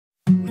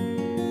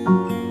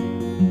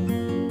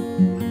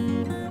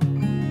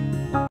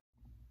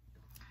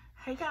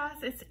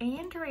it's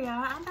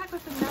Andrea. I'm back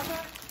with another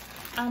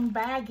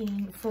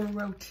unbagging for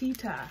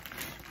Rotita.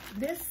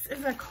 This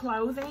is a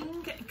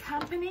clothing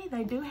company.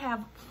 They do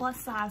have plus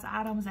size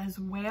items as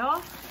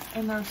well,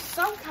 and they're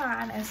so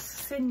kind as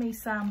to send me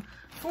some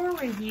for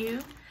review.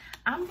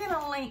 I'm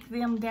gonna link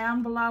them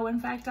down below. In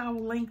fact, I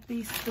will link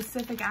these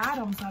specific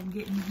items I'm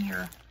getting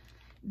here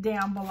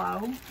down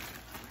below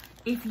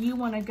if you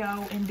want to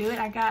go and do it.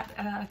 I got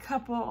a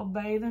couple of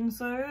bathing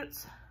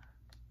suits.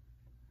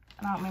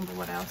 I don't remember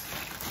what else.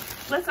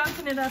 Let's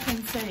open it up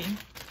and see.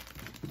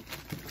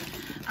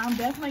 I'm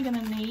definitely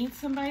going to need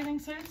some bathing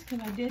suits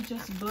because I did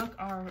just book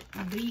our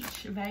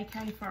beach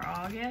vacay for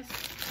August.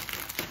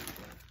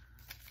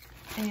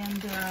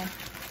 And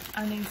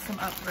I need some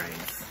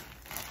upgrades.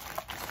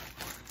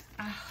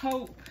 I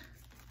hope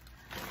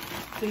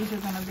these are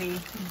going to be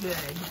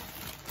good.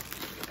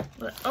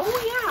 But,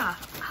 oh yeah!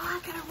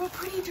 Oh, I got a real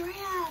pretty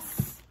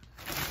dress.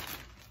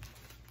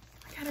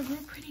 I got a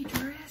real pretty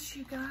dress,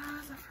 you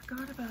guys. I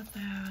forgot about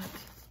that.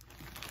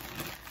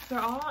 They're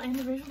all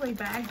individually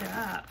bagged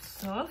up.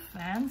 So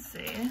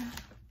fancy.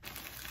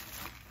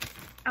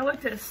 I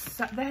looked at,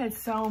 they had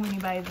so many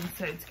bathing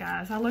suits,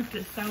 guys. I looked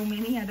at so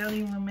many, I don't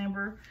even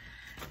remember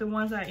the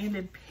ones I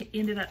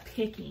ended up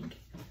picking.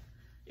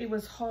 It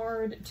was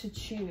hard to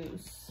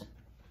choose.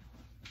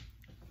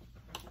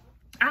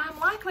 I'm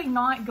likely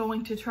not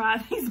going to try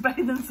these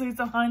bathing suits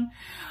on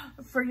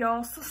for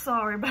y'all, so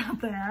sorry about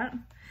that.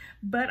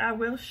 But I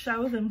will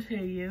show them to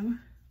you.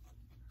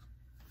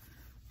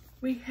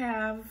 We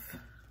have, oh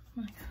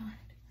my God.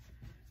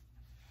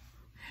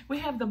 We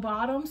have the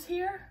bottoms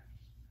here,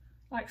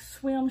 like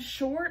swim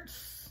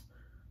shorts.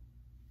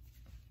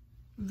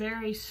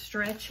 Very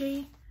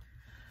stretchy.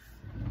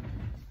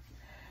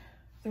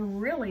 They're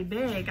really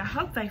big. I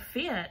hope they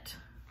fit.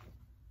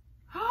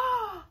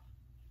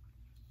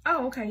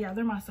 Oh, okay, yeah,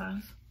 they're my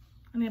size.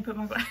 I need to put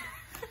my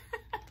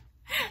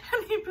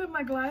I need to put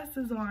my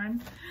glasses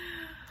on.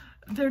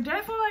 They're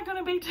definitely going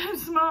to be too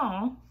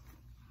small.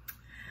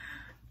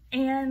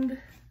 And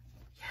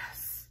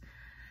yes,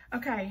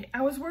 okay.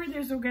 I was worried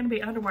these were going to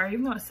be underwire,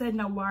 even though it said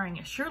no wiring.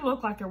 It sure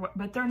looked like they're,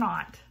 but they're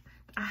not.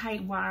 I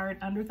hate wired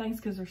under things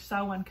because they're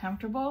so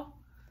uncomfortable.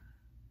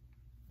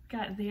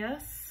 Got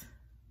this.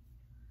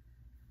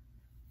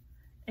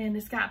 And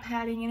it's got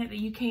padding in it that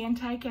you can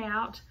take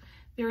out.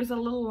 There's a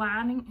little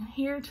lining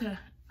here to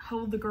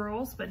hold the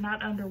girls, but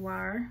not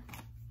under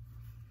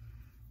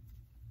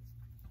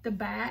the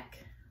back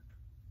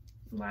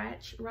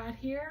latch right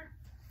here.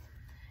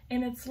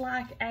 And it's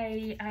like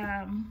a,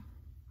 kind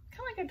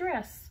of like a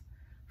dress.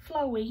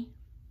 Flowy.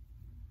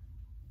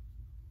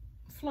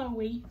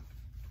 Flowy.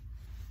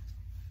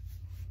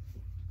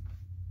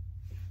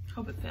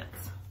 Hope it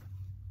fits.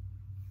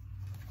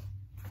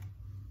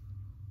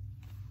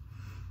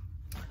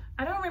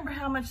 I don't remember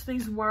how much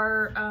these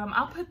were.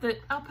 I'll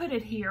put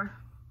it here.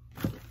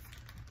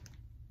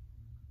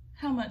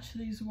 How much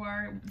these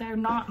were. They're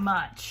not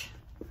much.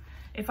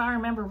 If I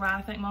remember right,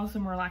 I think most of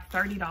them were like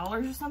 $30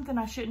 or something.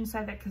 I shouldn't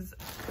say that because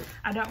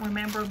I don't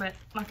remember, but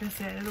like I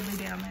said, it'll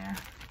be down there.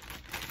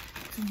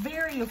 It's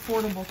very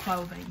affordable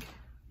clothing.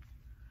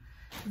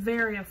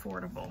 Very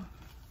affordable.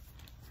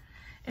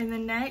 And the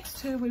next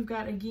two, we've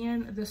got,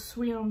 again, the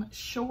swim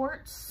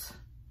shorts.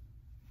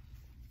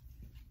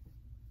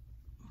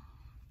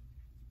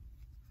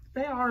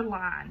 They are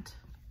lined,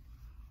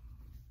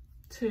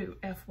 too,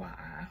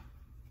 FYI.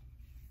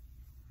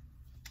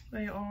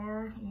 They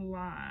are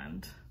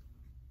lined.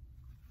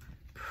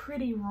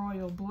 Pretty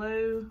royal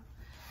blue.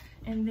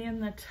 And then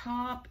the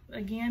top,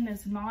 again,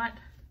 is not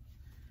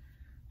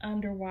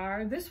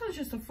underwire. This was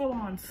just a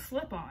full-on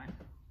slip-on.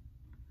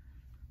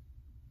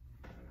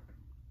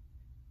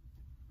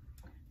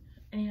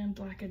 And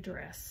like a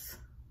dress.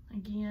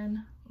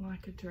 Again,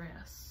 like a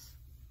dress.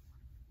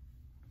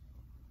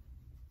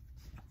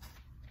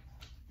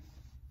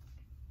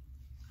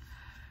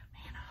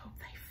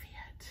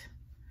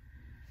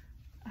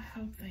 I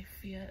hope they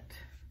fit.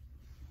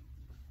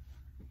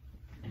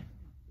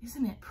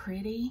 Isn't it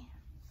pretty?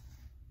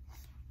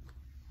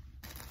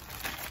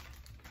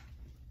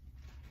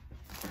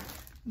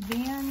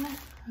 Then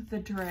the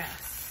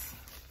dress.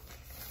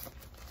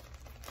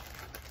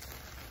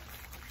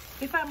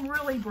 If I'm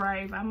really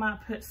brave, I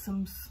might put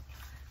some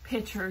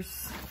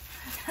pictures,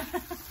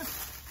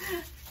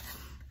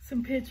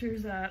 some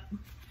pictures up.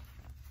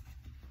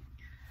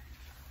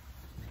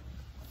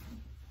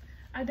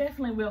 I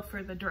definitely will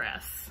for the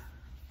dress.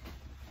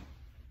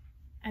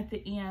 At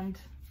the end,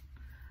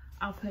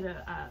 I'll put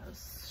a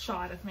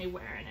shot of me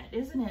wearing it.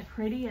 Isn't it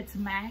pretty? It's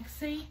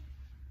maxi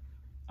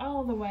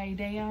all the way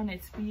down.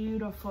 It's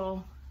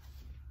beautiful.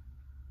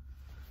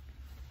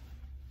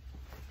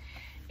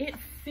 It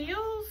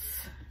feels,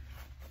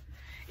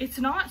 it's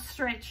not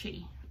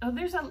stretchy. Oh,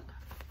 there's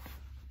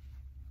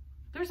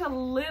a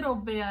little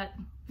bit,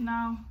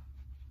 no.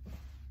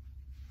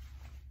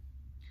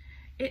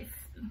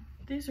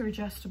 These are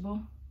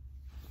adjustable.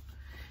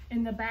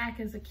 In the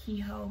back is a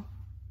keyhole.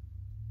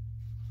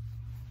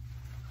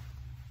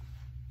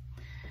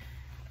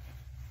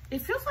 It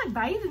feels like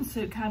bathing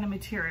suit kind of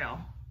material.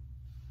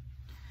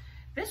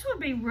 This would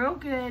be real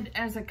good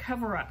as a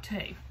cover-up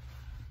too.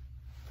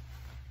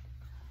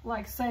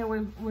 Like say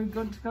we're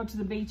going to go to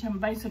the beach and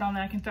base it on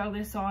that, I can throw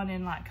this on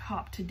and like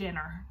hop to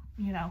dinner,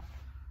 you know.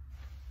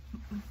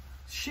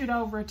 Shoot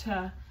over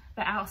to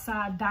the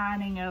outside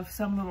dining of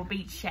some little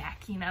beach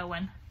shack, you know,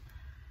 and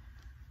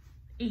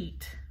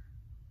eat.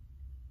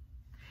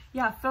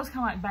 Yeah, it feels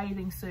kind of like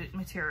bathing suit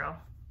material.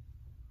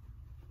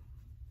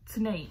 It's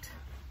neat.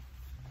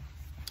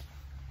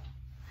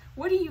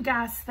 What do you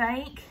guys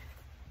think?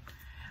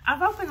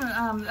 I've opened,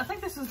 I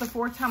think this is the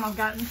 4th time I've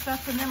gotten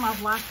stuff from them.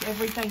 I've liked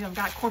everything I've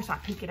got. Of course, I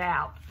pick it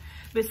out.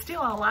 But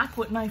still, I like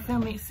what they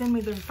send me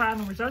the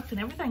final results,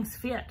 and everything's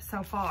fit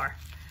so far.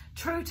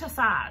 True to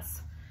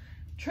size.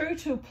 True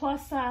to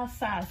plus size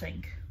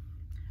sizing.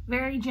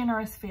 Very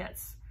generous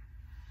fits.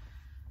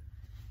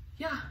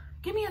 Yeah,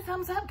 give me a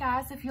thumbs up,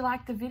 guys, if you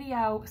like the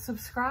video.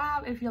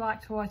 Subscribe if you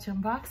like to watch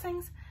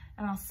unboxings,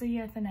 and I'll see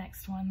you at the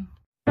next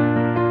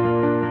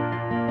one.